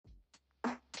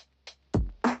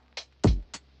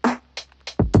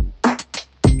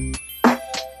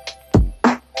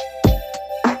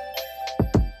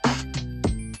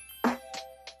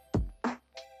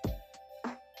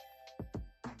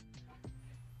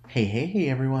Hey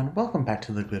everyone, welcome back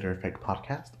to the Glitter Effect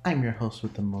Podcast. I'm your host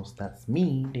with the most, that's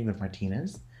me, David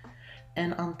Martinez.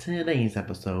 And on today's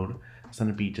episode, it's going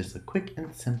to be just a quick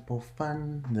and simple,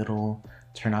 fun little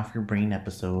turn off your brain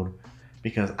episode.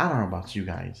 Because I don't know about you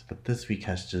guys, but this week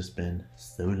has just been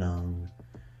so long.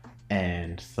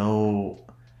 And so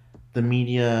the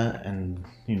media and,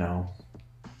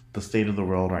 the state of the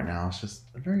world right now is just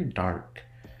very dark.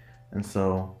 And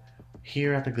so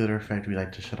here at the Glitter Effect, we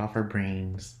like to shut off our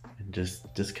brains and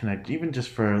just disconnect, even just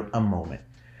for a moment,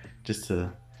 just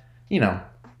to, you know,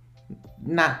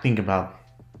 not think about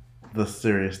the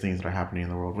serious things that are happening in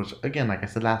the world, which, again, like I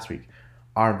said last week,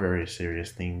 are very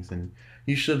serious things, and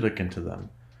you should look into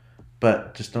them.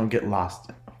 But just don't get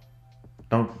lost.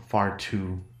 Don't far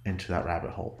too into that rabbit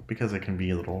hole because it can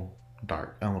be a little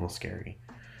dark and a little scary.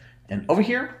 And over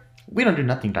here, we don't do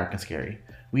nothing dark and scary.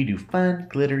 We do fun,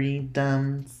 glittery,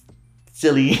 dumb,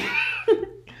 silly,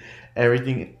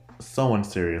 everything so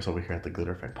unserious over here at the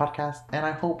Glitter Effect Podcast. And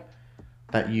I hope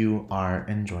that you are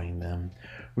enjoying them.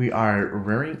 We are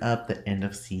rearing up the end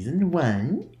of season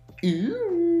 1.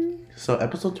 Ooh. So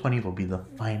episode 20 will be the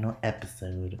final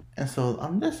episode. And so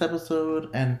on this episode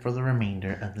and for the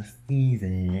remainder of the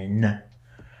season,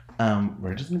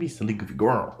 we're just gonna be silly goofy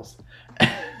girls.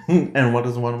 And what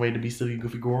is one way to be silly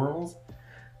goofy girls?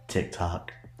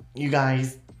 TikTok. You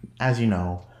guys, as you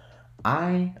know,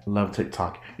 I love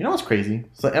TikTok. You know what's crazy?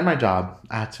 So at my job,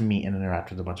 I had to meet and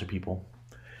interact with a bunch of people.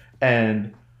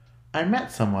 And I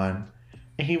met someone,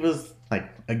 and he was like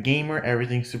a gamer,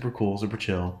 everything super cool, super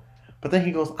chill. But then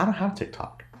he goes, I don't have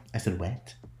TikTok. I said,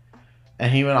 what?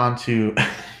 And he went on to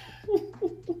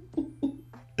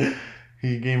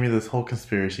he gave me this whole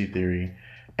conspiracy theory.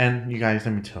 And you guys,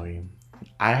 let me tell you,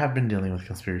 I have been dealing with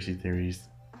conspiracy theories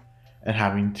and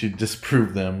having to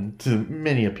disprove them to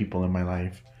many of people in my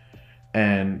life.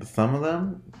 And some of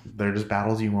them, they're just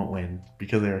battles you won't win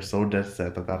because they are so dead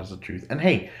set that that is the truth. And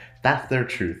hey, that's their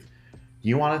truth.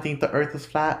 You want to think the earth is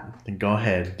flat? Then go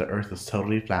ahead. The earth is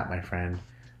totally flat, my friend.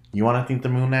 You want to think the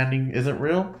moon landing isn't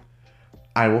real?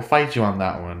 I will fight you on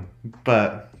that one.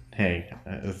 But hey,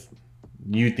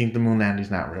 you think the moon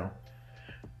landing's not real.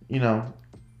 You know,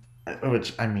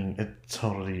 which, I mean, it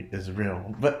totally is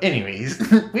real. But anyways,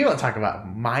 we won't talk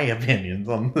about my opinions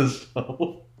on this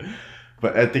show.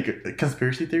 But I think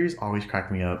conspiracy theories always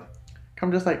crack me up.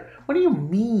 I'm just like, what do you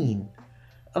mean?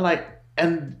 Like,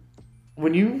 and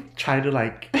when you try to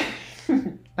like,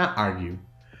 not argue,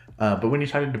 but when you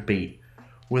try to debate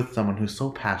with someone who's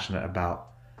so passionate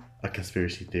about a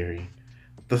conspiracy theory,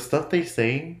 the stuff they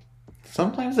say,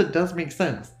 sometimes it does make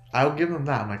sense. I'll give them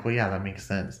that. I'm like, well, yeah, that makes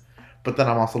sense. But then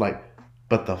I'm also like,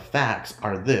 but the facts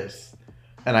are this.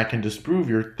 And I can disprove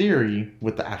your theory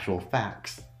with the actual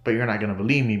facts. But you're not going to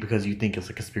believe me because you think it's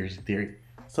a conspiracy theory.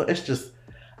 So it's just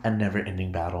a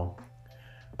never-ending battle.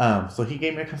 So he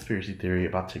gave me a conspiracy theory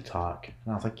about TikTok.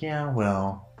 And I was like, yeah,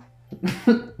 well.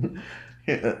 One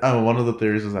of the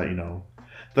theories is that,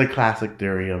 the classic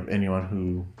theory of anyone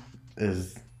who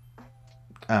is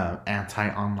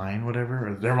anti-online, whatever,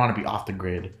 or they want to be off the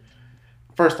grid.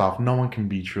 First off, no one can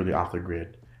be truly off the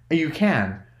grid. And you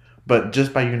can, but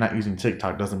just by you not using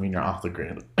TikTok doesn't mean you're off the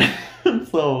grid.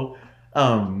 So,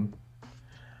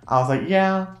 I was like,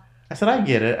 yeah. I said, I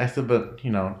get it. I said, but,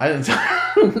 I didn't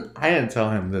I didn't tell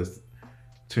him this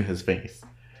to his face.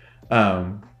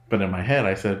 But in my head,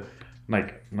 I said,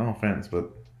 like, no offense, but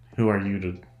who are you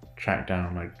to track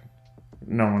down? Like,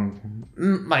 no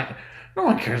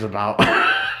one cares about.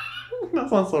 That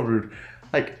sounds so rude.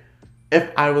 Like,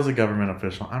 if I was a government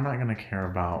official, I'm not going to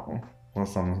care about what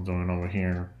someone's doing over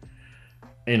here,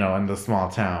 in the small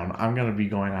town. I'm going to be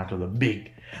going after the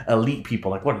big elite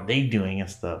people. Like, what are they doing and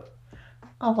stuff?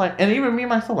 I was like, and even me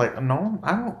myself, like, no,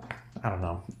 I don't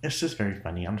know. It's just very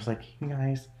funny. I'm just like, you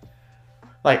guys,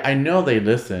 like, I know they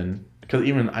listen because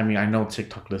I know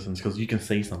TikTok listens because you can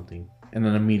say something and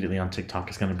then immediately on TikTok,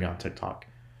 it's going to be on TikTok,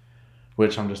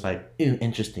 which I'm just like, ew,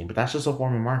 interesting. But that's just a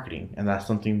form of marketing. And that's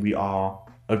something we all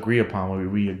agree upon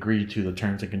when we agree to the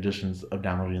terms and conditions of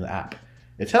downloading the app.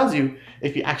 It tells you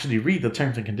if you actually read the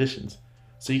terms and conditions.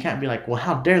 So you can't be like, well,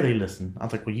 how dare they listen? I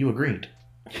was like, well, you agreed.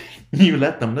 You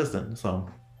let them listen. So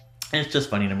it's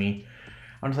just funny to me.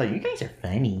 I'm just like, you guys are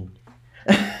funny.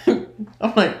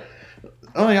 I'm like,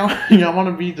 oh, y'all want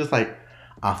to be just like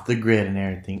off the grid and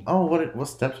everything. Oh, what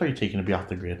steps are you taking to be off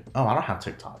the grid? Oh, I don't have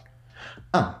TikTok.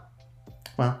 Oh,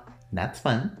 well, that's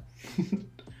fun.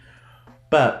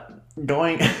 But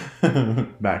going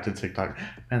back to TikTok,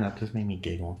 man, that just made me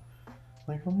giggle.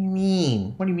 Like, what do you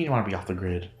mean? What do you mean you want to be off the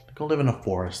grid? Go live in a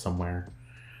forest somewhere.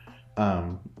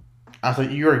 I was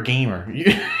like, you're a gamer.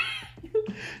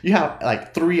 You have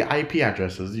like 3 IP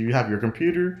addresses. You have your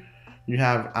computer. You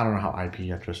have, I don't know how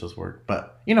IP addresses work,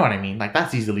 but you know what I mean. Like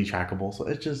that's easily trackable. So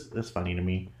it's funny to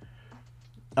me.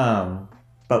 Um,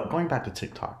 but going back to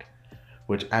TikTok,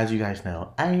 which as you guys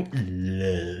know, I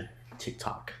love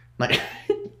TikTok. Like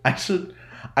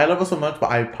I love it so much, but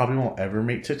I probably won't ever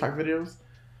make TikTok videos.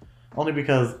 Only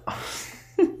because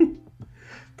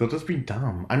they'll just be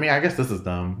dumb. I mean, I guess this is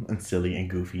dumb and silly and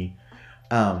goofy.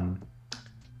 Um,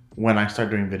 when I start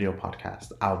doing video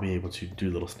podcasts, I'll be able to do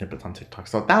little snippets on TikTok.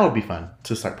 So that would be fun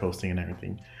to start posting and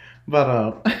everything.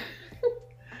 But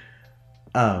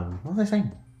what was I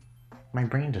saying? My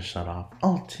brain just shut off.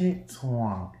 Oh,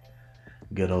 TikTok.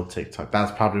 Good old TikTok.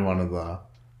 That's probably one of the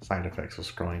side effects of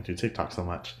scrolling through TikTok so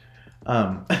much.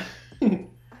 Um,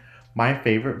 my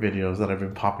favorite videos that have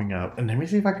been popping up, and let me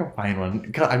see if I can find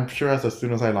one. Cause I'm sure as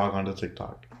soon as I log on to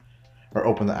TikTok or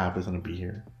open the app, it's gonna be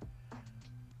here.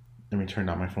 Let me turn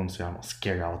down my phone so I don't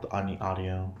scare y'all with the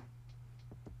audio.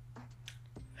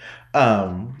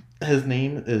 His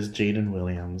name is Jaden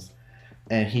Williams,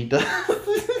 and he does.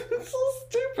 It's so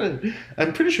stupid.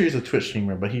 I'm pretty sure he's a Twitch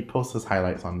streamer, but he posts his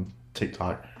highlights on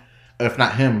TikTok. If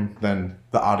not him, then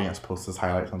the audience posts his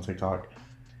highlights on TikTok.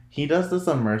 He does this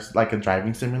like a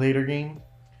driving simulator game,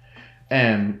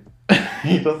 and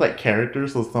he does like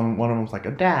characters. So one of them's like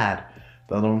a dad,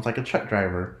 the other one's like a truck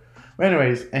driver. But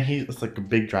anyways, and it's like a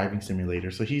big driving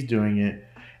simulator. So he's doing it,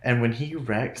 and when he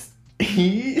wrecks,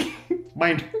 he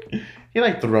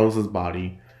like throws his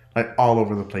body like all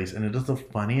over the place, and it is the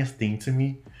funniest thing to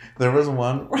me. There was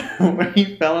one where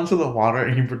he fell into the water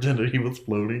and he pretended he was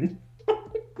floating.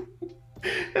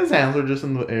 His hands were just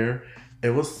in the air. It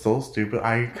was so stupid.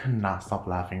 I could not stop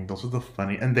laughing. Those were the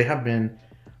funny, and they have been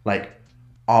like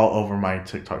all over my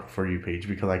TikTok For You page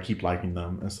because I keep liking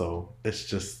them, and so it's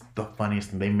just the funniest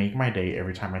thing. They make my day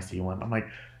every time I see one. I'm like,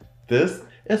 this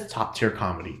is top tier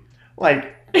comedy.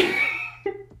 Like,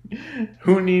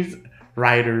 who needs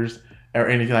writers or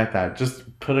anything like that?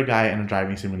 Just put a guy in a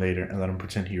driving simulator and let him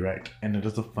pretend he wrecked, and it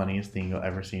is the funniest thing you'll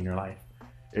ever see in your life.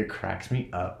 It cracks me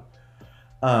up.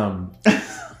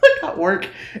 At work,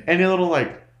 any little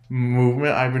like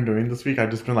movement I've been doing this week,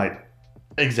 I've just been like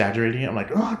exaggerating it. I'm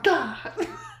like, oh god.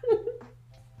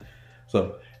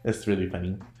 So it's really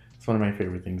funny. It's one of my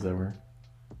favorite things ever.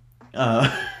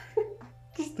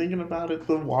 Just thinking about it,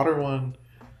 the water one,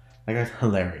 that guy's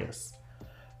hilarious.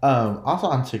 Also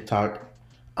on TikTok.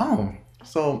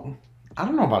 So I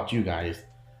don't know about you guys,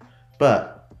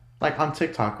 but like on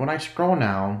TikTok, when I scroll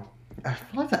now, I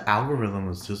feel like the algorithm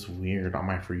is just weird on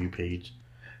my For You page.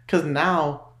 Cause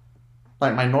now,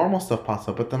 like my normal stuff pops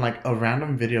up, but then like a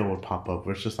random video would pop up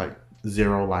where it's just like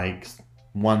 0 likes,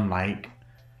 1 like,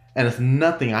 and it's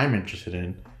nothing I'm interested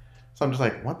in. So I'm just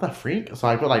like, what the freak? So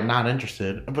I put like not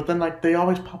interested, but then like they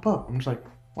always pop up. I'm just like,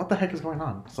 what the heck is going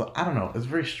on? So I don't know. It's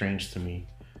very strange to me.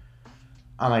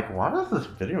 I'm like, what is this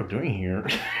video doing here?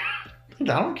 I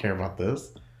don't care about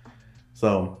this.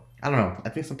 So I don't know. I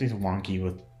think something's wonky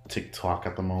with TikTok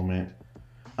at the moment.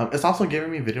 It's also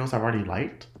giving me videos I've already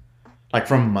liked, like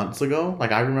from months ago.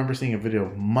 Like I remember seeing a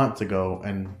video months ago,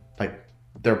 and like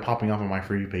they're popping up on my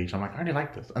For You page. I'm like, I already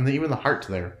like this, and then even the heart's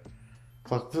there.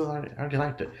 So I already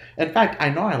liked it. In fact, I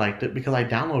know I liked it because I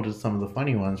downloaded some of the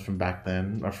funny ones from back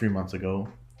then, a few months ago,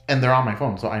 and they're on my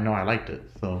phone, so I know I liked it.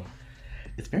 So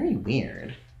it's very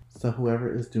weird. So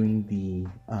whoever is doing the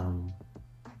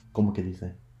como que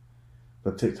dice,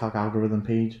 the TikTok algorithm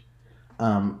page,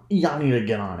 y'all need to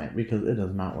get on it because it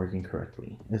is not working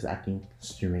correctly. It's acting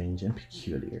strange and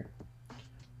peculiar.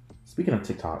 Speaking of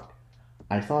TikTok,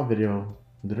 I saw a video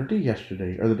literally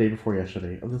yesterday or the day before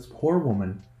yesterday of this poor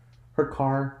woman. Her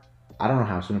car, I don't know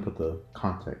how, I shouldn't put the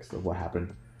context of what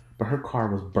happened, but her car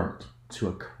was burnt to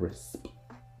a crisp.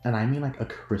 And I mean like a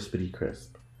crispity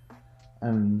crisp.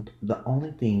 And the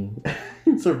only thing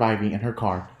surviving in her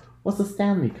car was the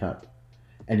Stanley Cup.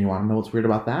 And you want to know what's weird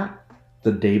about that?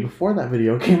 The day before that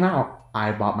video came out,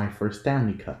 I bought my first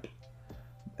Stanley Cup.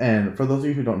 And for those of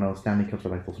you who don't know, Stanley Cups are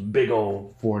like those big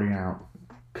old 40-ounce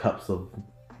cups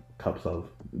of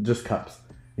just cups.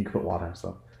 You can put water and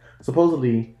stuff.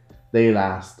 Supposedly, they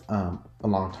last a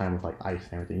long time with like ice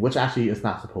and everything, which actually is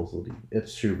not supposedly.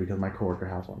 It's true because my coworker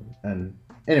has one. And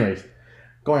anyways,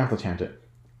 going off the tangent,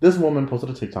 this woman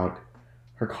posted a TikTok.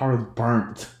 Her car was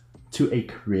burnt to a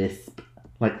crisp.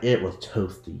 Like it was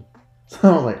toasty. So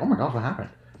I was like, oh my gosh, what happened?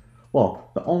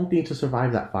 Well, the only thing to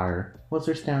survive that fire was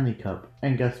her Stanley Cup.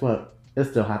 And guess what? It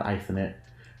still had ice in it.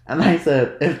 And I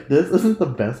said, if this isn't the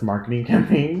best marketing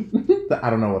campaign, I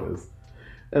don't know what is.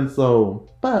 And so,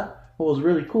 but what was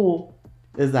really cool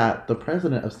is that the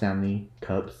president of Stanley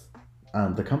Cups,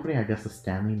 the company, I guess, is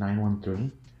Stanley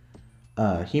 913.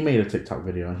 he made a TikTok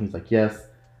video and he's like, yes,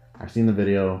 I've seen the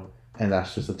video and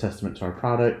that's just a testament to our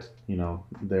product. You know,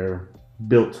 they're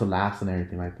built to last and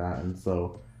everything like that. And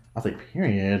so I was like,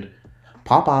 period.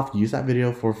 Pop off, use that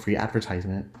video for free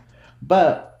advertisement.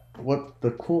 But what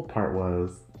the cool part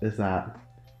was is that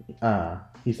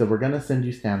he said, we're going to send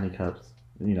you Stanley Cups,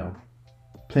 you know,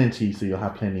 plenty, so you'll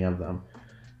have plenty of them.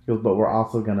 He goes, but we're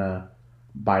also going to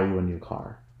buy you a new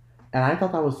car. And I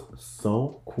thought that was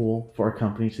so cool for a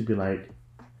company to be like,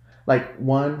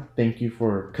 one, thank you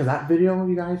for, because that video,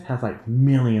 you guys, has like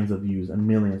millions of views and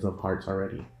millions of hearts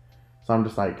already. So I'm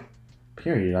just like,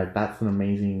 period. Like, that's an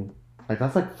amazing, like,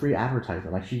 that's like free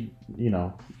advertising. Like, she, you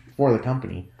know, for the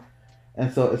company.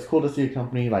 And so it's cool to see a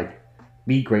company like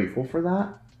be grateful for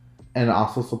that and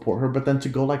also support her, but then to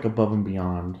go like above and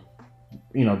beyond,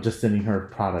 you know, just sending her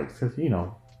products. Because, you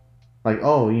know, like,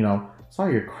 oh, you know,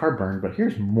 sorry your car burned, but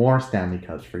here's more Stanley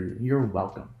Cups for you. You're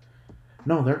welcome.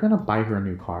 No, they're going to buy her a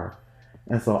new car.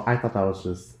 And so I thought that was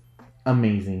just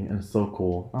amazing and so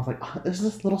cool. I was like, oh, there's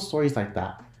just little stories like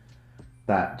that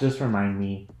that just remind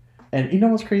me. And you know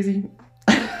what's crazy?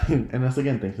 And that's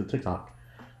again thanks to TikTok.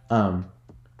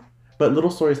 But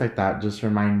little stories like that just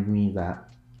remind me that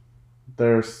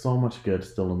there's so much good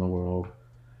still in the world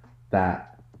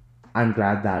that I'm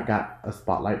glad that got a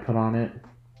spotlight put on it.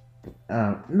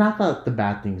 Not that the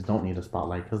bad things don't need a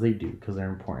spotlight, because they do, because they're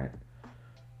important.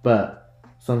 But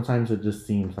sometimes it just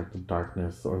seems like the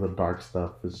darkness or the dark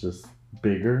stuff is just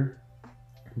bigger.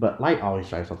 But light always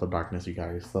drives out the darkness, you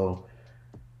guys. So,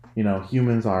 you know,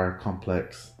 humans are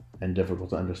complex and difficult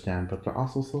to understand, but they're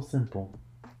also so simple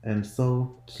and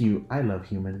so cute. I love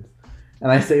humans.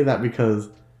 And I say that because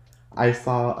I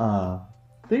saw,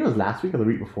 I think it was last week or the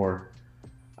week before,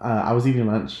 I was eating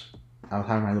lunch. I was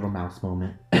having my little mouse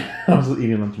moment. I was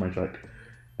eating lunch in my truck.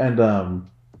 And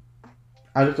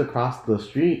I looked across the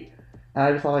street and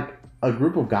I just saw like a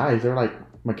group of guys. They were like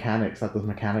mechanics at this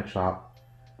mechanic shop.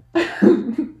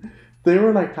 They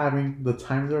were like having the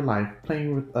time of their life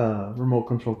playing with remote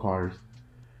control cars.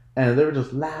 And they were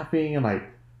just laughing and like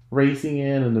racing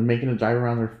in and then making it drive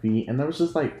around their feet. And there was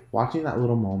just like watching that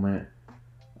little moment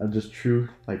of just true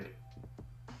like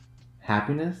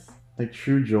happiness, like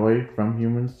true joy from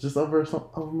humans just over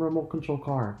a remote control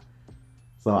car.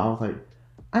 So I was like,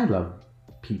 I love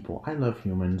people. I love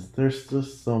humans. There's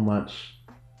just so much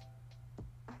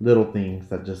little things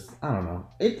that just, I don't know.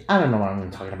 I don't know what I'm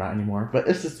even talking about anymore, but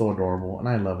it's just so adorable and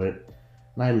I love it.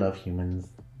 And I love humans.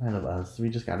 I love us. We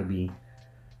just gotta be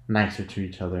nicer to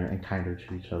each other and kinder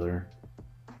to each other.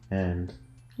 And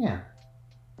yeah,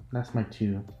 that's my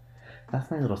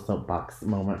little soapbox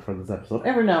moment for this episode.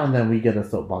 Every now and then we get a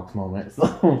soapbox moment.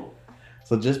 So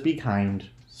just be kind,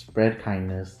 spread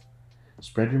kindness,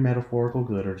 spread your metaphorical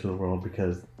glitter to the world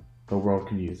because the world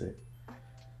can use it.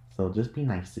 So just be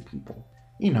nice to people.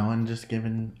 You know, and just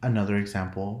giving another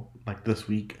example, like this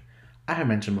week, I had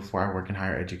mentioned before I work in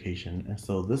higher education. And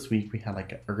so this week we had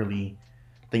like an early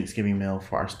Thanksgiving meal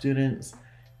for our students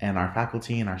and our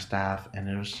faculty and our staff. And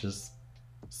it was just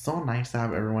so nice to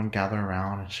have everyone gather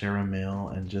around and share a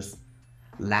meal and just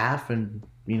laugh and,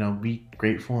 you know, be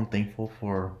grateful and thankful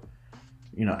for,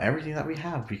 you know, everything that we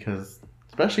have, because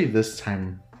especially this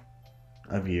time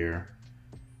of year,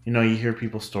 you know, you hear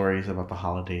people's stories about the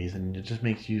holidays and it just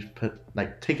makes you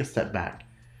take a step back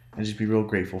and just be real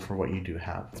grateful for what you do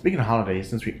have. Speaking of holidays,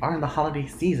 since we are in the holiday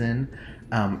season,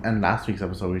 and last week's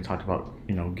episode we talked about,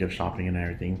 you know, gift shopping and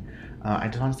everything, I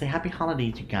just want to say happy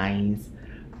holidays, you guys.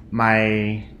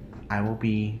 I will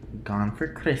be gone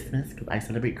for Christmas because I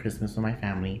celebrate Christmas with my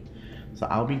family. So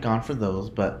I'll be gone for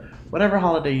those. But whatever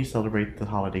holiday you celebrate the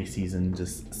holiday season,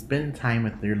 just spend time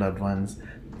with your loved ones.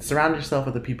 Surround yourself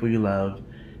with the people you love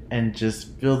and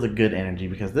just feel the good energy,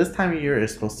 because this time of year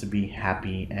is supposed to be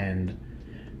happy and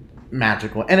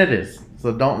magical. And it is.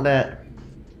 So don't let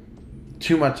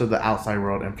too much of the outside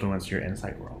world influence your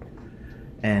inside world.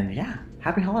 And yeah,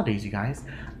 happy holidays, you guys.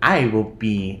 I will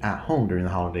be at home during the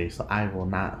holidays, so I will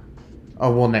not.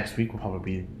 Oh, well, next week will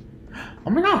probably be. Oh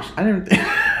my gosh, I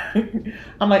didn't.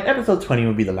 I'm like, episode 20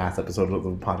 will be the last episode of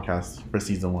the podcast for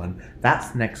season 1.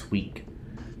 That's next week.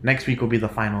 Next week will be the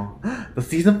final, the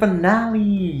season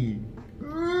finale.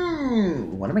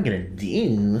 What am I gonna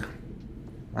do?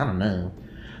 I don't know.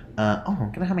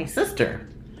 I'm gonna have my sister.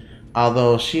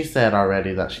 Although she said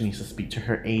already that she needs to speak to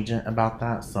her agent about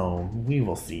that, so we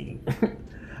will see.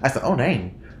 I said, oh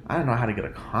dang, I don't know how to get a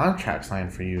contract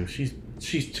signed for you. She's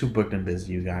too booked and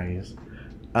busy, you guys.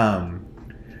 So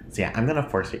yeah, I'm gonna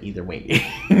force it either way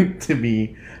to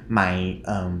be my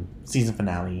season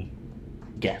finale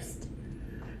guest.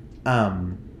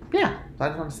 Yeah, so I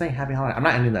just want to say happy holiday. I'm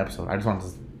not ending the episode. I just want to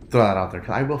throw that out there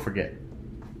because I will forget.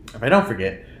 If I don't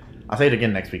forget, I'll say it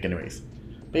again next week anyways.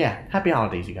 But yeah, happy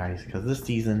holidays, you guys, because this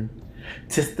season,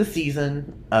 'tis the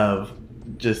season of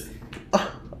just,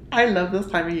 oh, I love this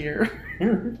time of year.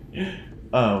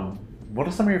 What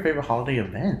are some of your favorite holiday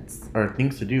events or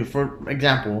things to do? For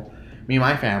example, me and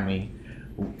my family,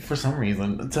 for some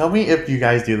reason, tell me if you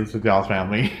guys do this with y'all's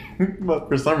family, but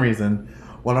for some reason,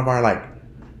 one of our like,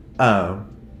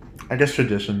 I guess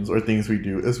traditions or things we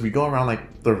do is we go around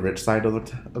like the rich side of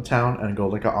the town and go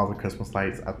look at all the Christmas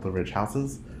lights at the rich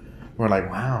houses. We're like,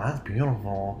 wow, that's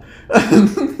beautiful.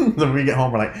 Then we get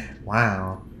home, we're like,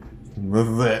 wow, this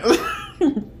is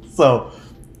it. So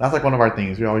that's like one of our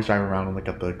things. We always drive around and look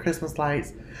at the Christmas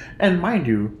lights. And mind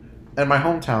you, in my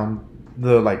hometown,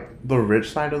 the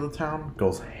rich side of the town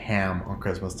goes ham on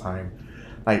Christmas time.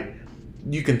 Like,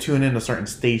 you can tune in to certain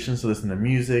stations to listen to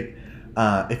music.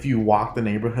 If you walk the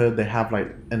neighborhood, they have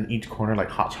like in each corner like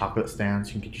hot chocolate stands.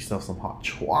 You can get yourself some hot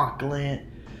chocolate.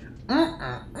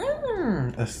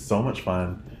 It's so much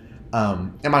fun.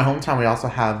 In my hometown, we also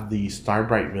have the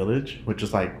Starbright Village, which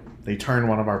is like they turn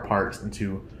one of our parks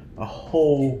into a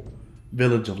whole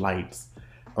village of lights.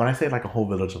 When I say like a whole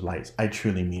village of lights, I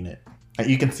truly mean it. Like,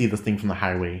 you can see this thing from the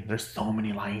highway. There's so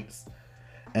many lights,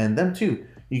 and them too.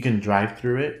 You can drive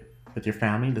through it with your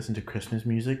family, listen to Christmas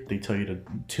music. They tell you to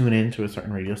tune in to a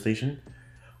certain radio station,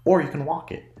 or you can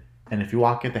walk it. And if you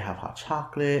walk it, they have hot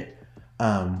chocolate.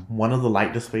 One of the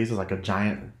light displays is like a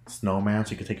giant snowman,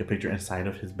 so you can take a picture inside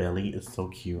of his belly. It's so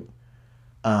cute.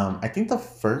 I think the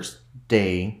first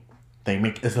day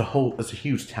it's a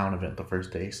huge town event the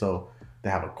first day. So they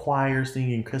have a choir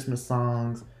singing Christmas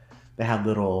songs. They have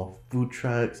little food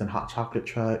trucks and hot chocolate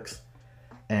trucks,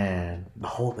 and the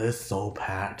whole is so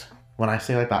packed. When I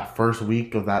say like that first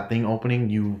week of that thing opening,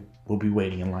 you will be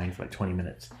waiting in line for like 20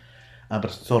 minutes, but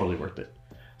it's totally worth it.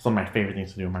 It's one of my favorite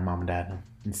things to do with my mom and dad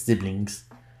and siblings.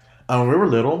 When we were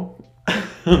little,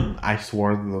 I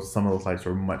swore that some of those lights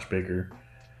were much bigger,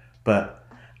 but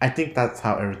I think that's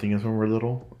how everything is when we're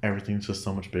little. Everything's just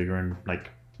so much bigger and like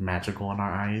magical in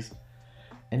our eyes.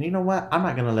 And you know what? I'm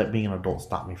not gonna let being an adult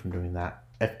stop me from doing that.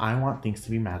 If I want things to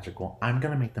be magical, I'm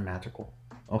gonna make them magical.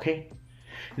 Okay?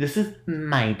 This is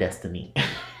my destiny.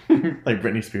 Like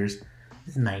Britney Spears.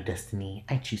 This is my destiny.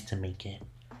 I choose to make it.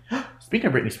 Speaking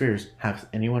of Britney Spears, has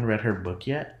anyone read her book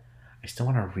yet? I still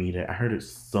want to read it. I heard it's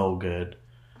so good.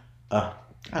 I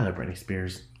love Britney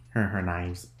Spears. Her and her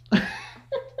knives.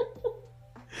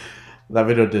 That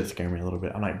video did scare me a little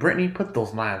bit. I'm like, Britney, put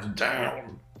those knives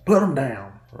down. Put them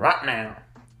down right now.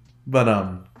 But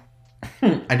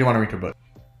I do want to read her book.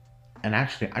 And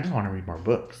actually, I just want to read more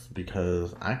books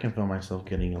because I can feel myself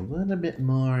getting a little bit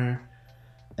more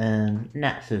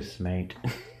not so smart.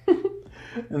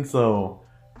 And so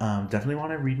definitely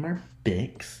want to read more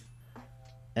books.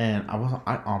 And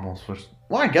I almost was,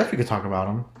 well, I guess we could talk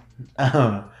about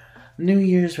them. New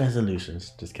Year's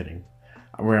resolutions. Just kidding.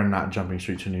 We're not jumping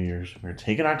straight to New Year's. We're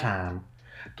taking our time.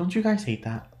 Don't you guys hate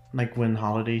that? Like when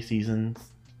holiday seasons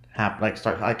start,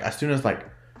 like as soon as like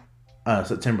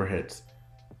September hits,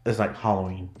 it's like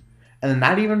Halloween. And then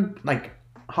not even like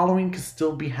Halloween could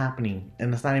still be happening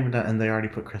and it's not even done and they already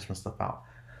put Christmas stuff out.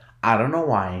 I don't know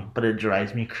why, but it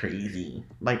drives me crazy.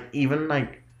 Like even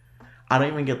like I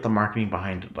don't even get the marketing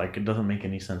behind it. Like it doesn't make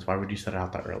any sense. Why would you set it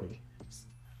out that early?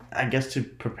 I guess to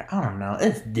prepare. I don't know.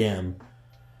 It's dim.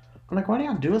 I'm like, why do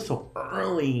y'all do it so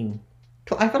early?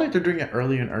 Cause I feel like they're doing it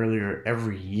earlier and earlier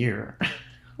every year.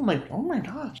 I'm like, oh my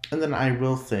gosh. And then I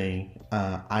will say,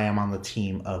 I am on the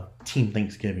team of Team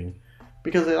Thanksgiving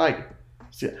because they like,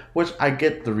 which I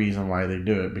get the reason why they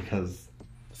do it because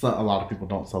a lot of people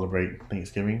don't celebrate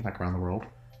Thanksgiving like around the world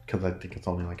because I think it's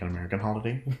only like an American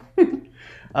holiday.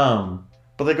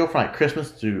 But they go from like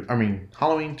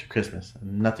Halloween to Christmas,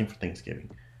 and nothing for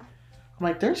Thanksgiving. I'm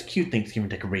like, there's cute Thanksgiving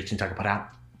decorations I can put out,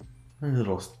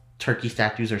 little turkey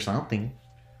statues or something.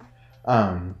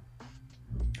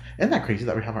 Isn't that crazy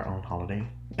that we have our own holiday?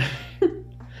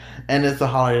 And it's a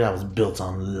holiday that was built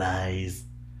on lies.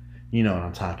 You know what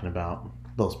I'm talking about.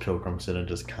 Those pilgrims didn't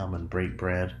just come and break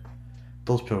bread.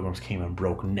 Those pilgrims came and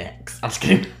broke necks. I'm just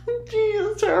kidding.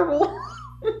 Jeez, it's terrible.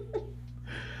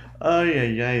 Oh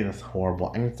yeah, that's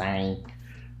horrible. I'm sorry.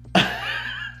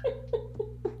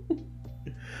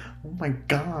 Oh my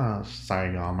gosh.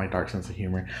 Sorry y'all, my dark sense of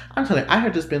humor. I'm telling you, I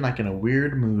have just been like in a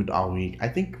weird mood all week. I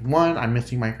think one, I'm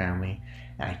missing my family.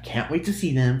 And I can't wait to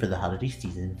see them for the holiday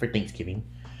season, for Thanksgiving.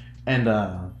 And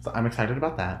so I'm excited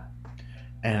about that.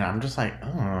 And I'm just like,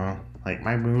 like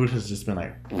my mood has just been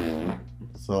like,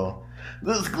 so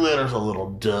this glitter's a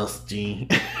little dusty.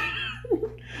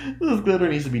 This glitter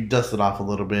needs to be dusted off a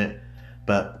little bit.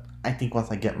 But I think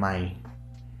once I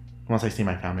see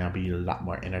my family, I'll be a lot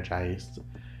more energized.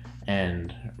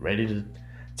 and ready to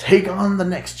take on the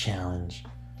next challenge.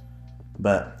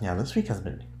 But yeah, this week has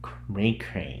been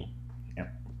cray.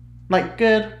 Like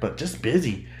good, but just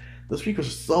busy. This week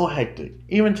was so hectic.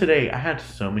 Even today, I had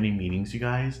so many meetings, you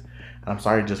guys. And I'm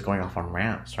sorry just going off on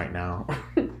rants right now.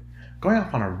 Going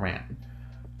off on a rant.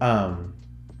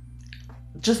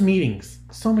 Just meetings.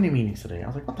 So many meetings today. I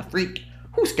was like, what the freak?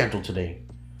 Who's scheduled today?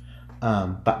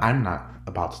 But I'm not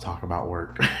about to talk about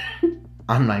work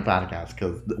on my podcast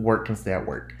because work can stay at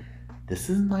work. This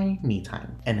is my me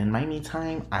time. And in my me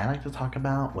time, I like to talk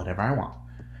about whatever I want.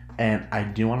 And I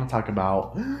do want to talk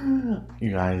about,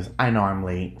 you guys, I know I'm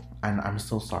late. And I'm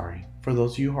so sorry. For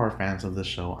those of you who are fans of this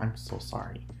show, I'm so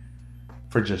sorry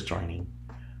for just joining.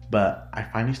 But I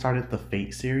finally started the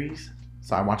Fate series.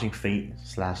 So I'm watching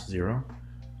Fate/Zero.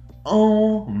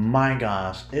 Oh my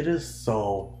gosh, it is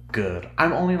so good.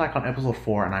 I'm only like on episode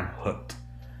 4 and I'm hooked.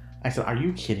 I said, are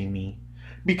you kidding me?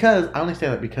 Because I only say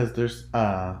that because there's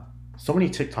so many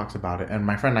TikToks about it, and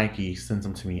my friend Nike sends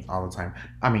them to me all the time.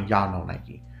 I mean, y'all know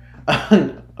Nike.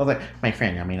 I was like, my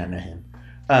friend, I may not know him.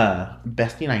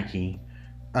 Bestie Nike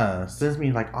sends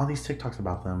me like all these TikToks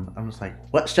about them. I'm just like,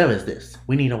 what show is this?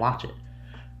 We need to watch it.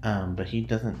 But he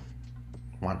doesn't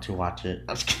want to watch it.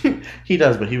 He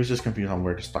does, but he was just confused on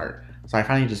where to start. So I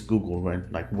finally just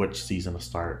Googled like which season to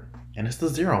start, and it's the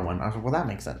 0 one. I was like, well, that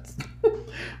makes sense.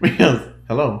 Because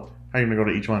hello, how are you gonna go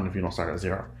to each one if you don't start at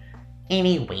 0?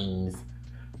 Anyways,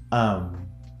 so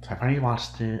I finally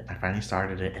watched it. I finally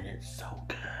started it, and it's so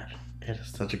good. It is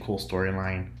such a cool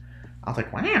storyline. I was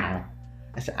like, wow.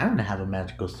 I said, I'm gonna have a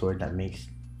magical sword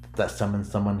that summons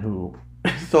someone who.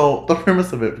 So the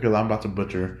premise of it, because I'm about to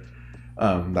butcher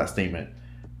that statement.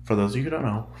 For those of you who don't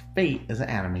know, Fate is an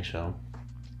anime show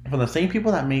from the same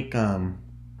people that make Demon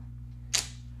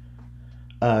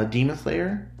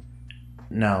Slayer.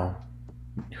 No,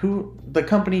 the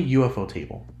company UFO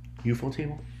Table.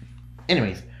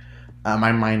 Anyways,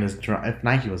 my mind is drawn. If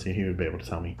Nike was here, he would be able to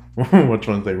tell me which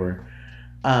ones they were.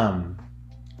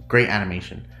 Great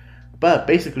animation, but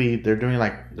basically they're doing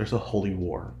like there's a holy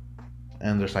war,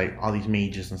 and there's like all these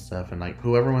mages and stuff, and like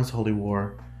whoever wins the holy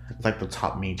war. It's like the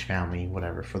top mage family,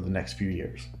 whatever, for the next few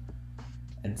years.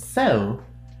 And so,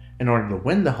 in order to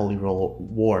win the Holy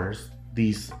Wars,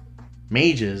 these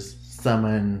mages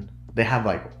summon, they have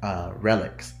like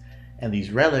relics. And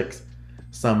these relics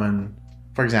summon,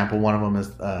 for example, one of them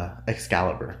is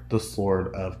Excalibur, the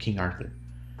sword of King Arthur.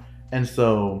 And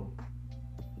so,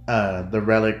 the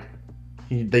relic,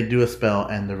 they do a spell,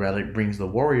 and the relic brings the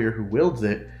warrior who wields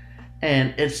it,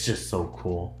 and it's just so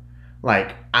cool.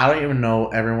 Like, I don't even know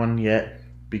everyone yet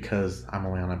because I'm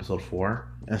only on episode 4.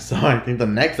 And so I think the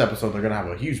next episode they're going to have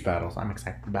a huge battle. So I'm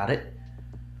excited about it.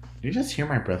 Did you just hear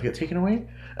my breath get taken away?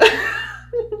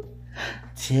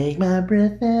 Take my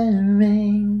breath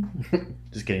away.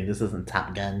 Just kidding. This isn't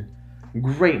Top Gun.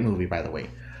 Great movie, by the way.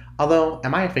 Although,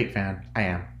 am I a Fate fan? I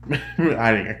am.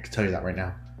 I can tell you that right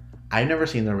now. I've never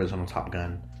seen the original Top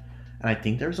Gun. And I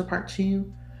think there's a part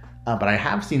 2. But I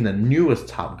have seen the newest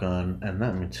Top Gun, and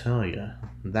let me tell you,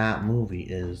 that movie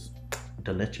is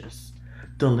delicious.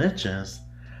 Delicious.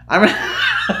 I mean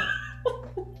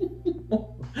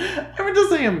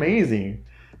just say amazing.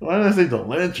 Why did I say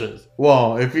delicious?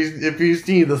 Well, if you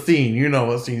see the scene, you know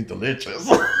what scene's delicious.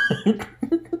 What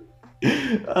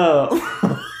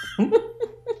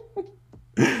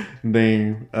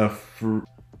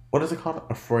is it called?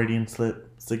 A Freudian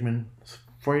slip?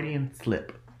 Freudian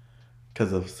slip.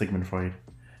 Because of Sigmund Freud.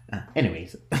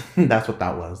 Anyways, that's what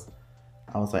that was.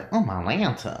 I was like, oh my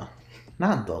Lanta.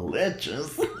 Not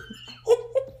delicious.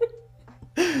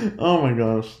 Oh my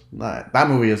gosh. That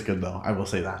movie is good though. I will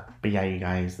say that. But yeah, you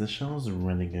guys, this show is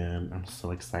really good. I'm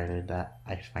so excited that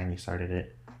I finally started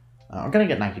it. I'm going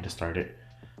to get Nike to start it.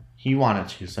 He wanted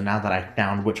to. So now that I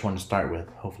found which one to start with,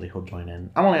 hopefully he'll join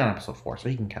in. I'm only on episode 4, so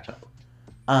he can catch up.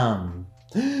 I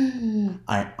didn't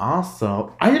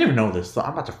even know this, so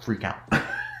I'm about to freak out.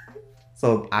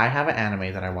 So I have an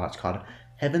anime that I watched called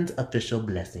Heaven's Official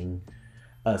Blessing.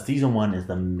 Season 1 is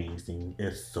amazing.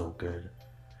 It's so good.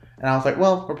 And I was like,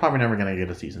 well, we're probably never going to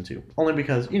get a season 2. Only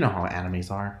because you know how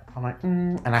animes are. I'm like,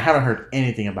 and I haven't heard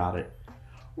anything about it.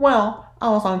 Well, I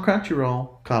was on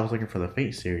Crunchyroll because I was looking for the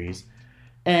Fate series.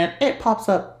 And it pops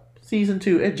up season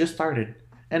 2. It just started.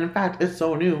 And in fact, it's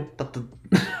so new that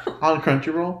on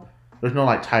Crunchyroll, there's no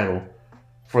like title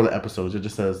for the episodes. It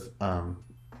just says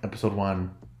episode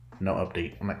 1, no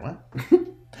update. I'm like, what?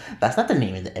 That's not the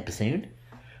name of the episode.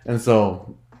 And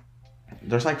so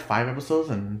there's like 5 episodes,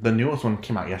 and the newest one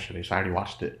came out yesterday, so I already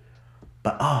watched it.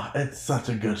 But it's such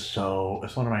a good show.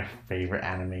 It's one of my favorite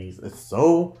animes. It's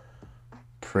so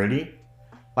pretty.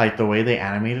 Like the way they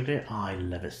animated it, I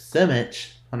love it so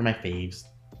much. One of my faves.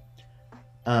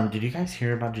 Did you guys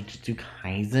hear about Jujutsu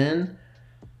Kaisen?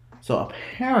 So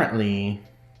apparently,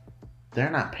 they're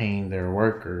not paying their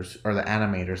workers or the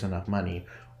animators enough money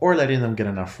or letting them get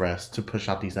enough rest to push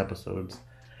out these episodes.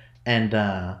 And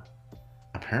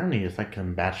apparently it's like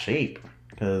in bad shape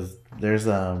because there's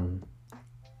not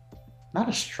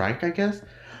a strike, I guess,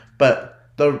 but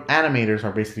the animators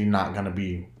are basically not going to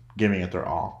be giving it their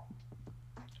all.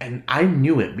 And I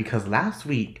knew it because last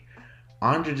week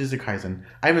on Jujutsu Kaisen,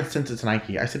 I even sent it to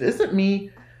Nike. I said, "Is it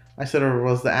me?" I said, "Or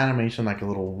was the animation like a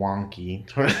little wonky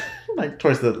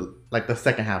towards the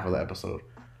second half of the episode?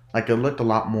 Like it looked a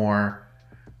lot more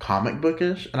comic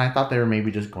bookish, and I thought they were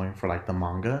maybe just going for like the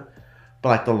manga,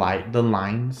 but like the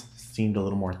lines seemed a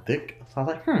little more thick. So I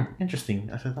was like, interesting."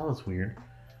 I said that was weird,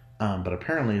 but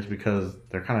apparently it's because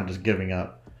they're kind of just giving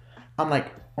up. I'm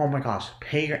like, oh my gosh,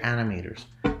 pay your animators.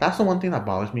 That's the one thing that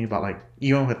bothers me about, like,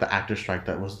 even with the actor strike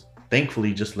that was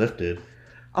thankfully just lifted.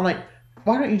 I'm like,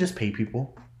 why don't you just pay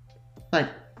people? Like,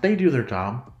 they do their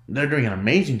job. They're doing an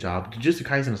amazing job. Jujutsu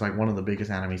Kaisen is like one of the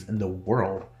biggest animes in the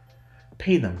world.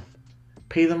 Pay them.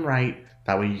 Pay them right.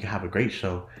 That way you can have a great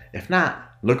show. If not,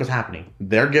 look what's happening.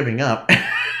 They're giving up.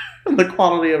 The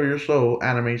quality of your show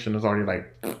animation is already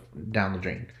like down the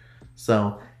drain.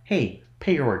 So, hey,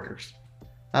 pay your workers.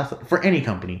 That's for any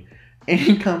company.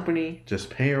 Any company, just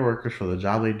pay your workers for the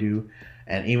job they do,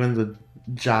 and even the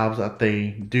jobs that they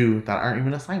do that aren't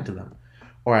even assigned to them,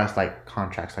 or as like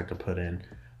contracts like to put in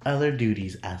other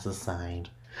duties as assigned.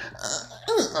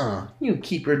 You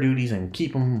keep your duties and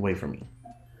keep them away from me.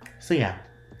 So yeah,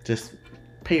 just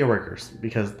pay your workers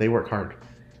because they work hard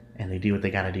and they do what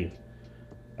they gotta do,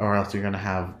 or else you're gonna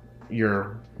have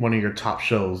one of your top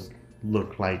shows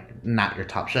look like not your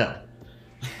top show.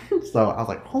 So I was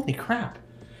like, holy crap.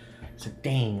 I said,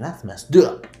 dang, that's messed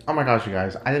up. Oh my gosh, you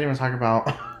guys. I didn't even talk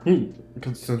about,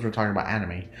 since we're talking about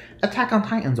anime, Attack on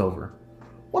Titan's over.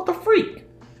 What the freak?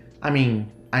 I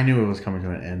mean, I knew it was coming to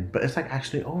an end, but it's like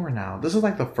actually over now. This is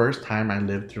like the first time I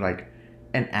lived through like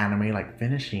an anime like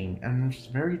finishing. And it's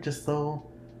very just so,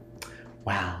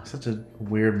 wow, such a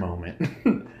weird moment.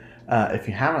 If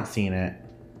you haven't seen it,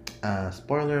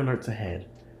 spoiler alerts ahead.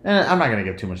 And I'm not going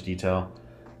to give too much detail.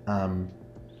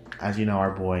 As you know,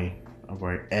 our boy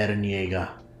Eren Yeager,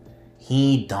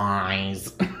 he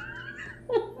dies.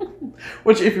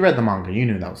 Which, if you read the manga, you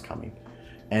knew that was coming.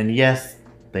 And yes,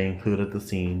 they included the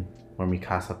scene where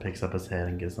Mikasa picks up his head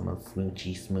and gives him a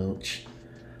smoochy smooch.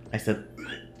 I said,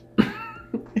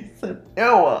 I said,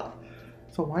 ew.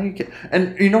 So why you get?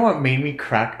 And you know what made me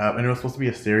crack up? And it was supposed to be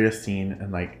a serious scene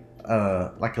and like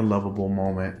a lovable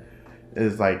moment.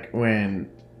 Is like when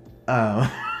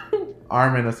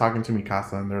Armin is talking to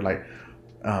Mikasa and they're like,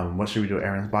 what should we do with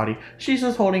Eren's body? She's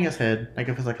just holding his head, like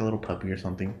if it's like a little puppy or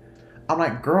something. I'm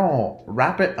like, girl,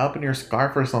 wrap it up in your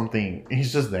scarf or something. And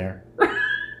he's just there.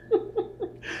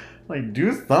 Like,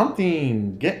 do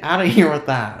something. Get out of here with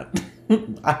that.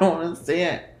 I don't want to see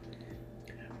it.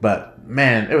 But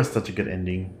man, it was such a good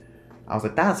ending. I was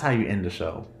like, that's how you end the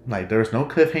show. Like, there was no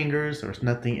cliffhangers, there was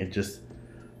nothing. It just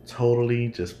totally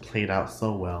just played out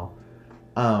so well.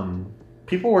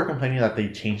 People were complaining that they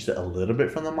changed it a little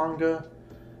bit from the manga.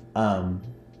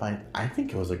 But I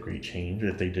think it was a great change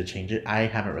if they did change it. I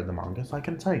haven't read the manga, so I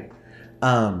can tell you.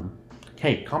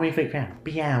 Hey, call me a fake fan.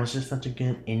 But yeah, it was just such a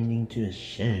good ending to a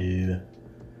show. And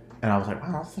I was like,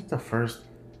 wow, that's like the first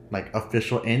like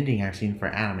official ending I've seen for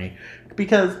anime.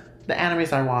 Because the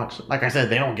animes I watch, like I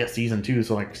said, they don't get season 2,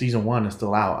 so like season 1 is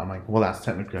still out. I'm like, well, that's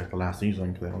technically like the last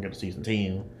season because they don't get a season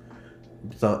 2.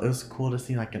 So it was cool to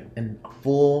see like a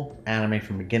full anime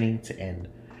from beginning to end.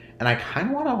 And I kind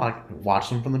of want to like watch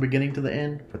them from the beginning to the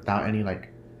end without any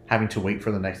like having to wait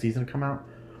for the next season to come out.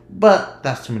 But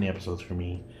that's too many episodes for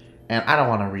me. And I don't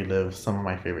want to relive some of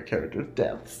my favorite characters'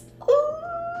 deaths.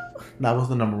 That was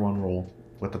the #1 rule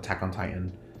with Attack on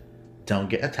Titan. Don't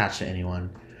get attached to anyone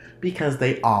because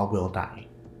they all will die.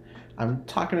 I'm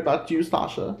talking about you,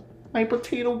 Sasha. My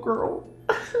potato girl.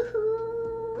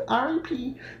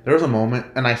 R.I.P. There was a moment,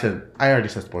 and I already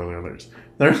said spoiler alerts.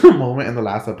 There was a moment in the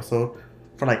last episode,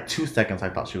 for like 2 seconds I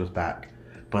thought she was back.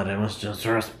 But it was just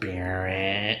her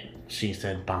spirit. She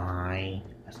said bye.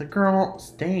 I said, girl,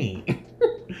 stay.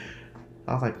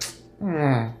 I was like,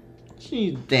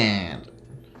 she's dead.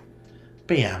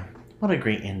 But yeah, what a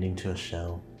great ending to a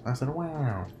show. I said,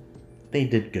 wow, they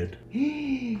did good.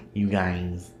 You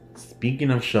guys,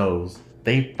 speaking of shows,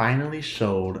 they finally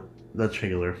showed the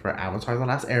trailer for Avatar: The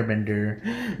Last Airbender,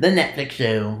 the Netflix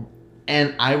show.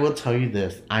 And I will tell you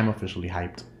this, I'm officially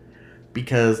hyped.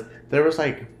 Because there was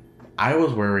like, I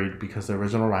was worried because the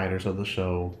original writers of the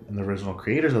show and the original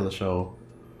creators of the show,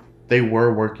 they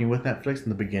were working with Netflix in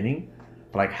the beginning.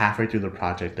 but like halfway through the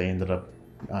project, they ended up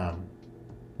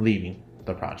leaving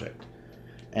the project,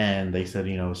 and they said,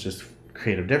 it's just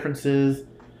creative differences.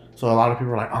 So a lot of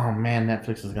people are like, oh man,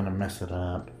 Netflix is gonna mess it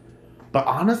up. But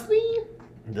honestly,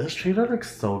 this trailer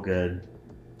looks so good.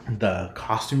 The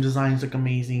costume designs look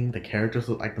amazing. The characters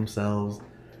look like themselves.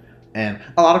 And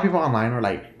a lot of people online were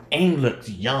like, Aang looks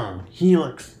young. He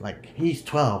looks like he's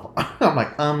 12. I'm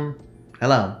like,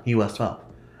 hello, he was 12.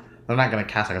 They're not gonna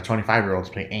cast like a 25-year-old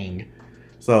to play Aang.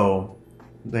 So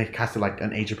they casted like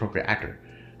an age-appropriate actor.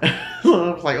 So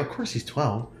I was like, of course he's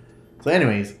 12. So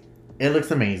anyways, it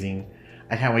looks amazing.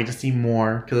 I can't wait to see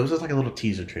more, because it was just like a little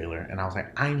teaser trailer, and I was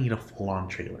like, I need a full-on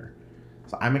trailer.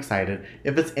 So I'm excited.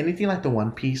 If it's anything like the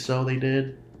One Piece show they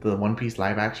did, the One Piece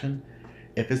live action,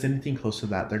 if it's anything close to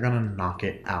that, they're gonna knock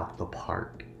it out the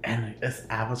park. And it's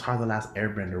Avatar: The Last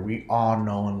Airbender. We all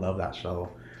know and love that show.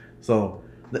 So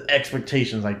the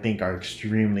expectations, I think, are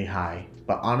extremely high.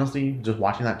 But honestly, just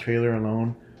watching that trailer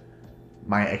alone,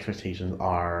 my expectations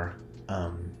are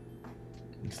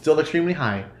still extremely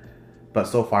high. But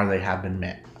so far, they have been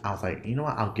met. I was like, you know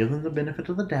what? I'll give them the benefit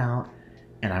of the doubt,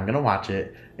 and I'm gonna watch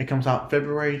it. It comes out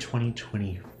February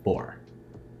 2024.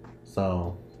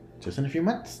 So just in a few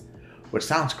months. Which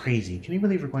sounds crazy. Can you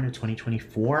believe we're going to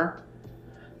 2024?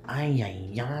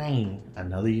 Ay.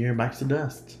 Another year bites the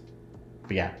dust.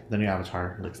 But yeah, the new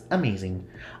Avatar looks amazing.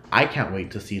 I can't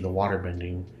wait to see the water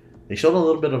bending. They showed a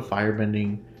little bit of fire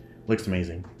bending. Looks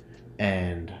amazing.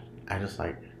 And I just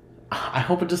like, I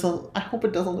hope it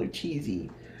doesn't look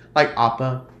cheesy. Like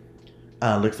Appa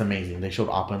looks amazing. They showed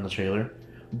Appa in the trailer.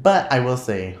 But I will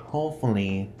say,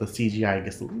 hopefully the CGI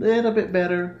gets a little bit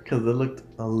better, because it looked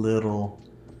a little...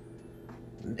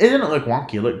 It didn't look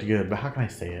wonky, it looked good, but how can I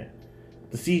say it?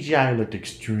 The CGI looked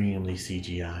extremely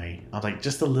CGI. I was like,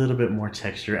 just a little bit more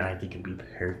texture and I think it'd be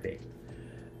perfect.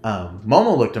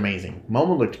 Momo looked amazing.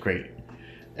 Momo looked great.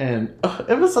 And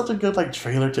it was such a good like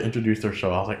trailer to introduce their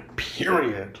show. I was like,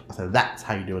 period. I said, that's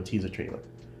how you do a teaser trailer.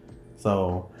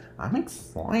 So, I'm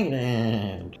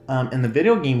excited. In the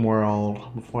video game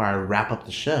world, before I wrap up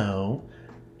the show,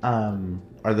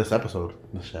 or this episode,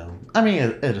 the show. I mean,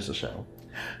 it is a show.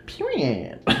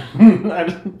 Period.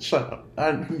 Shut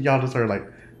up. Y'all just heard like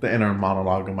the inner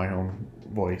monologue in my own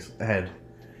voice head.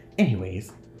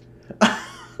 Anyways,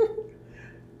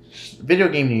 video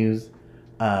game news.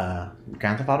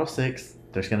 Grand Theft Auto 6.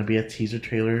 There's gonna be a teaser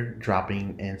trailer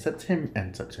dropping in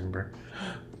September.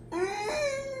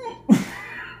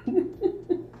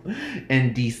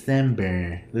 In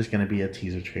December, there's gonna be a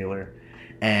teaser trailer,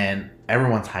 and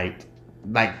everyone's hyped.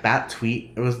 Like that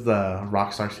tweet, it was the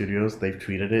Rockstar Studios. They've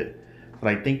tweeted it.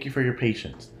 Like, thank you for your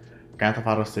patience. Grand Theft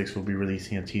Auto 6 will be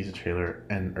releasing a teaser trailer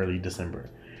in early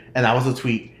December, and that was a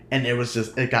tweet, and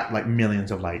it got like millions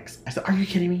of likes. I said, "Are you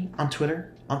kidding me?" On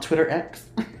Twitter X,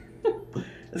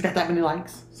 it's got that many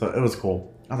likes. So it was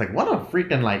cool. I was like, what a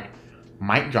freaking like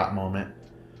mic drop moment.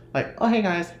 Like, oh hey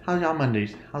guys, how's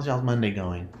y'all's Monday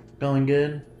going? Going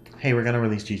good? Hey, we're gonna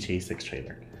release GTA 6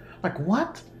 trailer. Like,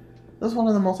 what? This is one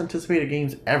of the most anticipated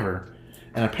games ever.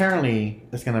 And apparently,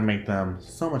 it's going to make them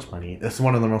so much money. It's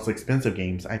one of the most expensive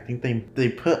games. I think they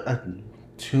put a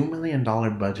 $2 million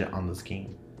budget on this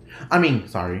game. A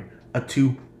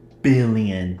 $2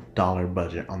 billion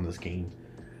budget on this game.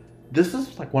 This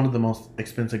is like one of the most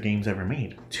expensive games ever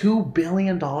made. $2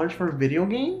 billion for a video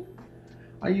game?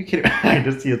 Are you kidding? I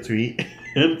just see a tweet.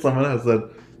 And someone has said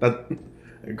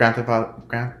that Grand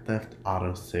Theft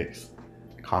Auto 6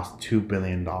 cost $2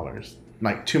 billion.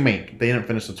 Like, to make. They didn't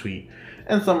finish the tweet.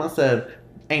 And someone said,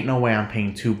 ain't no way I'm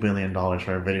paying $2 billion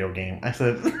for a video game. I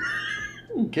said,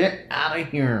 get out of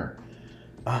here.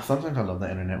 Sometimes I love the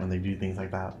internet when they do things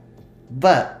like that.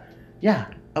 But, yeah,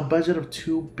 a budget of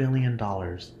 $2 billion.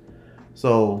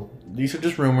 So, these are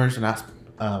just rumors and not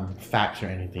facts or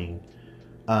anything.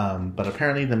 But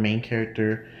apparently the main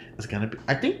character is going to be...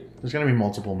 I think there's going to be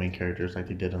multiple main characters like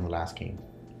they did in the last game.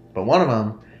 But one of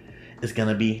them is going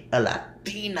to be a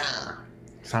Latina.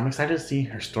 So I'm excited to see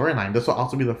her storyline. This will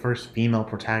also be the first female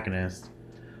protagonist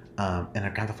in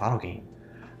a Grand Theft Auto game.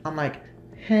 I'm like,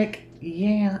 heck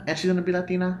yeah. And she's going to be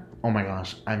Latina? Oh my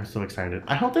gosh, I'm so excited.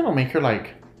 I hope they don't make her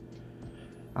like...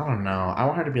 I don't know. I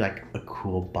want her to be like a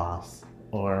cool boss.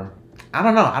 Or... I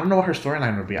don't know. I don't know what her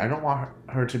storyline would be. I don't want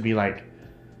her to be like...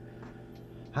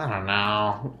 I don't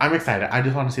know. I'm excited. I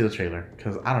just want to see the trailer.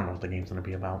 Because I don't know what the game's going to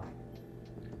be about.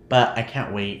 But I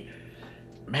can't wait.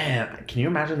 Man, can you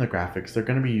imagine the graphics? They're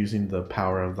going to be using the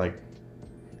power of like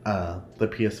the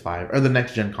PS5 or the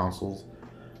next gen consoles.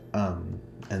 And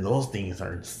those things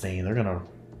are insane.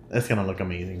 It's going to look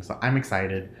amazing. So I'm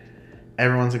excited.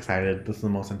 Everyone's excited. This is the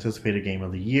most anticipated game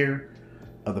of the year.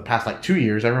 of the past like 2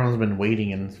 years, everyone's been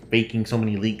waiting and faking so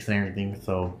many leaks and everything.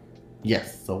 So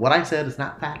yes, so what I said is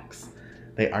not facts.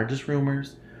 They are just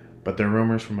rumors, but they're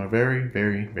rumors from a very,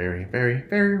 very, very, very,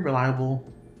 very reliable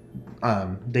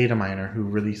data miner who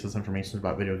releases information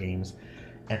about video games.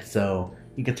 And so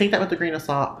you can take that with a grain of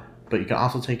salt, but you can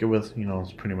also take it with,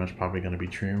 it's pretty much probably going to be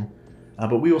true.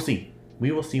 But we will see.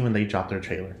 We will see when they drop their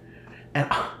trailer.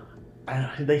 And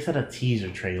they said a teaser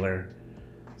trailer.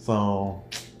 So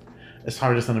it's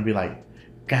probably just going to be like,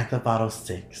 Grand Theft Auto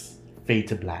 6, Fade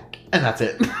to Black. And that's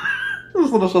it.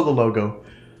 Just going to show the logo.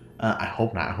 I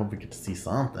hope not. I hope we get to see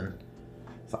something.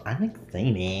 So I'm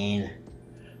excited.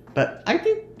 But I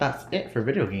think that's it for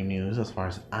video game news as far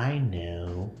as I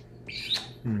know.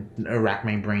 Rack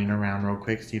my brain around real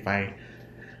quick, see if I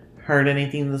heard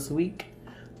anything this week.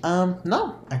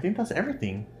 No, I think that's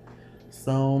everything.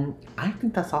 So I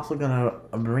think that's also gonna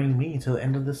bring me to the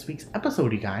end of this week's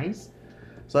episode, you guys.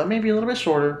 So it may be a little bit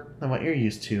shorter than what you're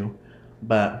used to,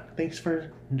 but thanks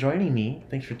for joining me.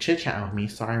 Thanks for chit-chatting with me.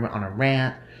 Sorry I went on a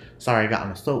rant. Sorry I got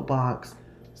on a soapbox.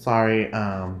 Sorry,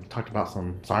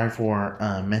 sorry for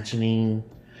mentioning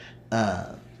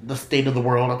the state of the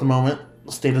world at the moment.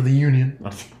 The State of the Union.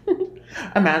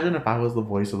 Imagine if I was the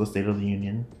voice of the State of the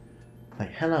Union.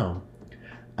 Like, hello.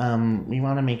 We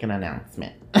want to make an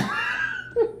announcement.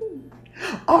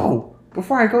 Oh,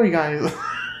 before I go, you guys.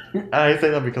 I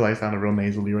say that because I sounded real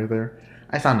nasally right there.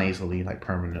 I sound nasally, like,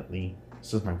 permanently.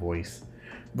 It's just my voice.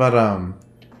 But,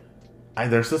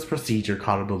 there's this procedure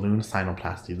called a balloon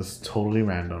sinuplasty. This is totally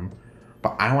random,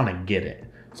 but I want to get it.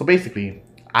 So basically,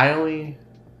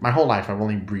 my whole life, I've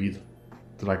only breathed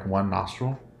through like one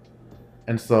nostril.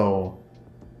 And so,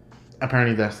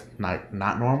 apparently that's not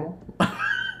normal.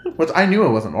 Which I knew it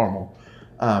wasn't normal.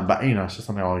 But, it's just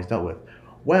something I always dealt with.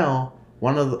 Well,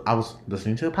 I was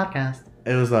listening to a podcast.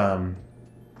 It was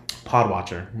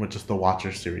Podwatcher, which is the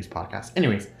Watcher series podcast.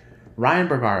 Anyways, Ryan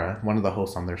Bergara, one of the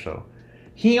hosts on their show,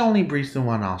 he only breathes in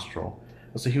one nostril.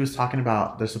 So he was talking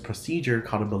about there's a procedure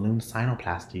called a balloon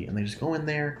sinuplasty, and they just go in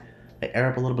there, they air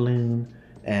up a little balloon,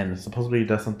 and supposedly it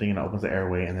does something and it opens the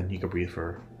airway, and then you can breathe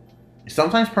for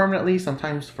sometimes permanently,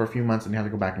 sometimes for a few months, and you have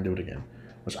to go back and do it again,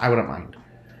 which I wouldn't mind.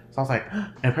 So I was like, and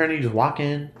apparently you just walk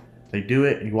in, they do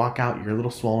it, you walk out, you're a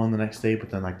little swollen the next day, but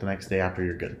then like the next day after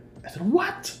you're good. I said,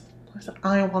 what? I said,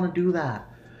 I don't want to do that.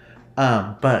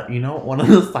 But one of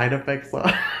the side effects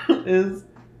is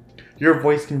your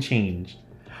voice can change.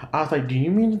 I was like, do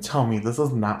you mean to tell me this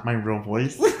is not my real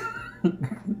voice?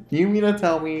 You mean to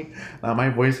tell me that my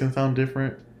voice can sound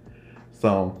different?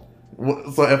 So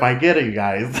if I get it, you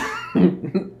guys,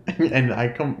 and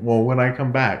when I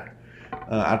come back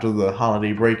after the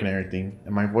holiday break and everything,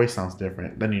 and my voice sounds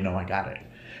different, then I got it.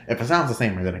 If it sounds the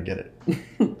same, I didn't get it.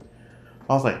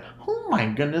 I was like, oh my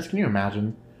goodness, can you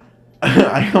imagine?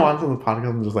 I go onto the podcast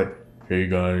and just like, hey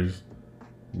guys,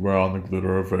 we're on the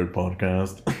Glitter Effect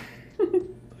podcast.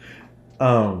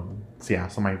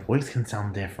 So my voice can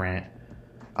sound different.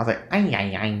 I was like,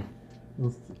 ay.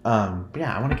 But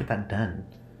yeah, I want to get that done.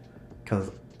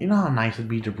 Because you know how nice it'd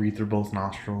be to breathe through both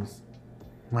nostrils?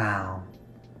 Wow.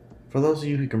 For those of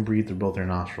you who can breathe through both their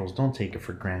nostrils, don't take it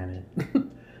for granted.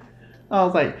 I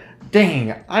was like,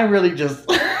 dang, I really just...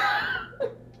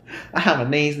 I have a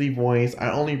nasally voice.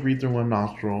 I only breathe through one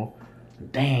nostril.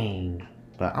 Dang.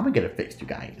 But I'm going to get it fixed, you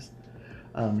guys.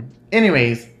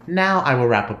 Anyways, now I will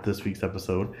wrap up this week's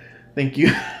episode. Thank you.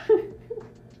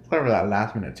 Sorry for that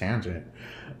last minute tangent.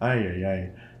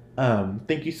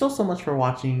 Thank you so much for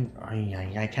watching.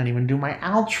 I can't even do my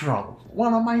outro.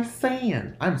 What am I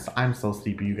saying? I'm so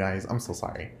sleepy, you guys. I'm so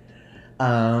sorry.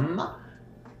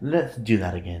 Let's do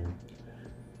that again.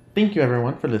 Thank you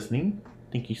everyone for listening.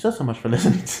 Thank you so much for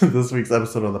listening to this week's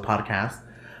episode of the podcast.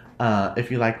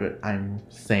 If you like what I'm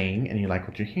saying and you like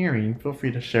what you're hearing, feel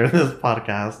free to share this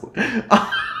podcast.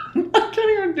 I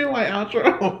can't even do my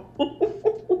outro.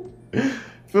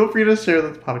 Feel free to share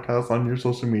this podcast on your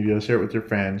social media. Share it with your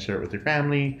friends. Share it with your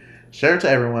family. Share it to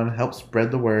everyone. Help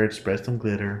spread the word. Spread some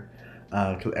glitter.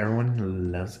 Because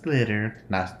everyone loves glitter.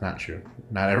 That's not true.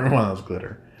 Not everyone loves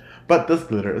glitter. But this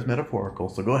glitter is metaphorical,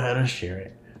 so go ahead and share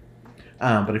it.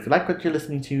 But if you like what you're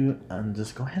listening to,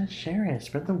 just go ahead and share it.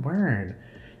 Spread the word.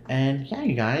 And yeah,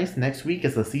 you guys, next week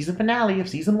is the season finale of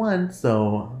season 1,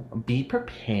 so be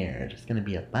prepared. It's going to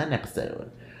be a fun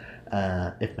episode.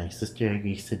 If my sister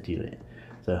agrees to do it.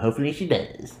 So hopefully she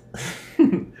does.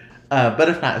 But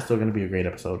if not, it's still going to be a great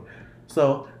episode.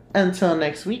 So until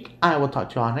next week, I will talk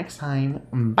to y'all next time.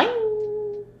 Bye!